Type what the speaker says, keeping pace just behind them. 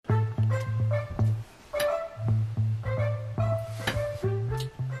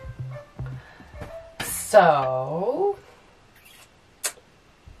So,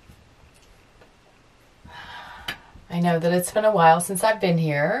 I know that it's been a while since I've been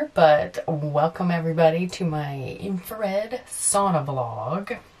here, but welcome everybody to my infrared sauna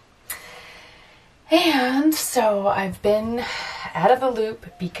vlog. And so I've been out of the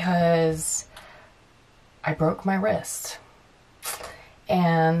loop because I broke my wrist.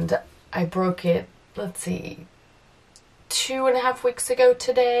 And I broke it, let's see, 2.5 weeks ago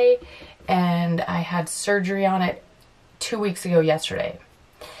today, and I had surgery on it 2 weeks ago yesterday.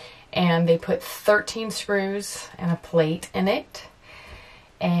 And they put 13 screws and a plate in it,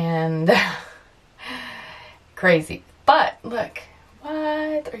 and crazy. But look,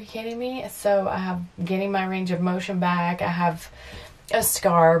 what? Are you kidding me? So I'm getting my range of motion back. I have a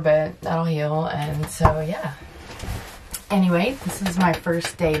scar, but that'll heal. And so yeah. Anyway, this is my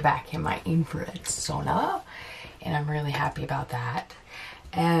first day back in my infrared sauna, and I'm really happy about that.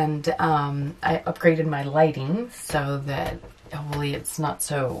 And I upgraded my lighting so that hopefully it's not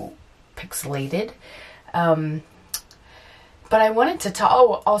so pixelated. But I wanted to talk.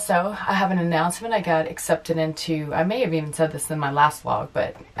 Oh, also, I have an announcement. I got accepted into, I may have even said this in my last vlog,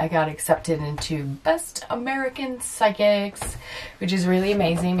 but I got accepted into Best American Psychics, which is really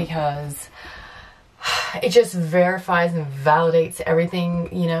amazing because it just verifies and validates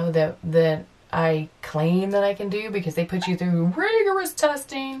everything, you know, that I claim that I can do, because they put you through rigorous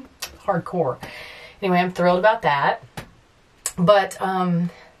testing. Hardcore. Anyway, I'm thrilled about that. But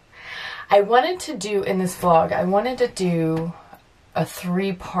I wanted to do, in this vlog, I wanted to do a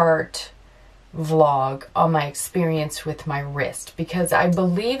 3-part vlog on my experience with my wrist, because I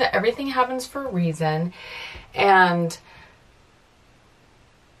believe that everything happens for a reason, and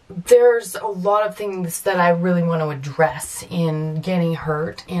there's a lot of things that I really want to address in getting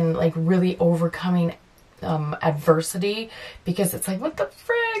hurt, in like really overcoming adversity, because it's like, what the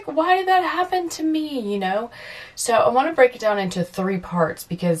frick, why did that happen to me, you know? So I want to break it down into 3 parts,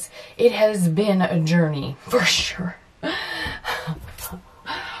 because it has been a journey for sure.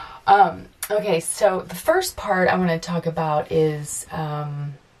 Okay, so the first part I want to talk about is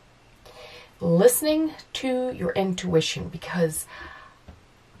listening to your intuition, because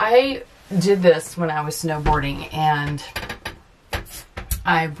I did this when I was snowboarding, and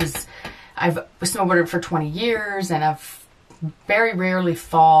I've snowboarded for 20 years, and I've very rarely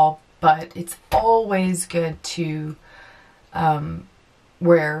fall, but it's always good to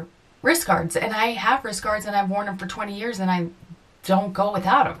wear wrist guards. And I have wrist guards, and I've worn them for 20 years, and I don't go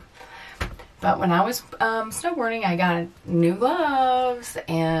without them. But when I was snowboarding, I got new gloves,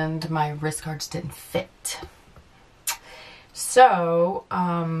 and my wrist guards didn't fit. So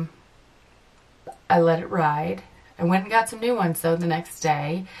I let it ride. I went and got some new ones, though, the next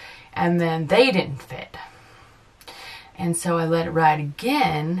day. And then they didn't fit. And so I let it ride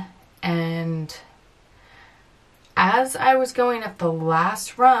again. And as I was going up the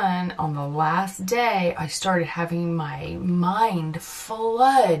last run on the last day, I started having my mind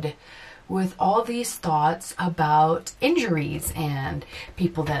flood with all these thoughts about injuries and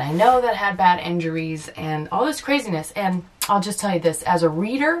people that I know that had bad injuries and all this craziness. And I'll just tell you this, as a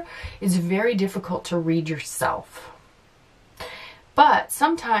reader, it's very difficult to read yourself. But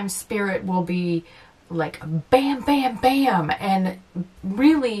sometimes spirit will be like bam, bam, bam, and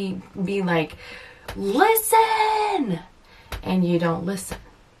really be like, listen! And you don't listen.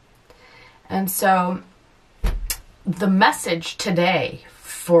 And so the message today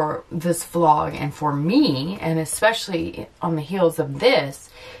for this vlog, and for me, and especially on the heels of this,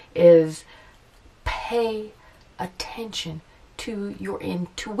 is pay attention to your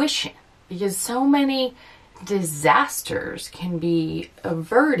intuition, because so many disasters can be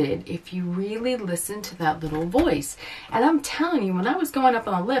averted if you really listen to that little voice. And I'm telling you, when I was going up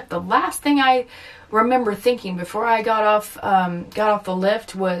on the lift, the last thing I remember thinking before I got off the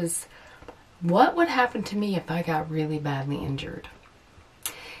lift was, what would happen to me if I got really badly injured?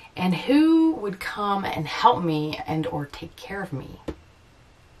 And who would come and help me and or take care of me?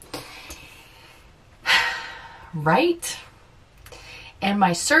 Right? And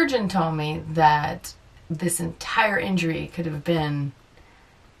my surgeon told me that this entire injury could have been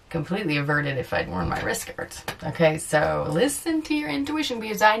completely averted if I'd worn my wrist guards. Okay, so listen to your intuition,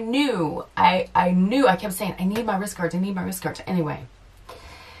 because I knew, I kept saying, I need my wrist guards, I need my wrist guards. Anyway,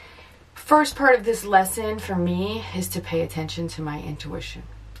 first part of this lesson for me is to pay attention to my intuition.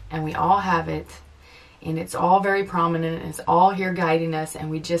 And we all have it, and it's all very prominent, and it's all here guiding us, and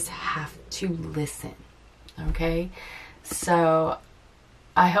we just have to listen. Okay? So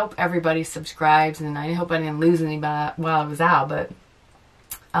I hope everybody subscribes, and I hope I didn't lose anybody while I was out, but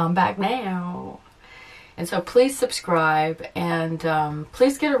I'm back now. And so please subscribe, and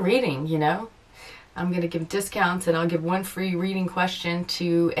please get a reading, you know. I'm going to give discounts, and I'll give one free reading question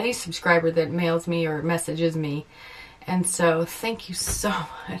to any subscriber that mails me or messages me. And so thank you so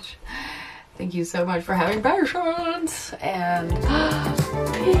much. Thank you so much for having patience. And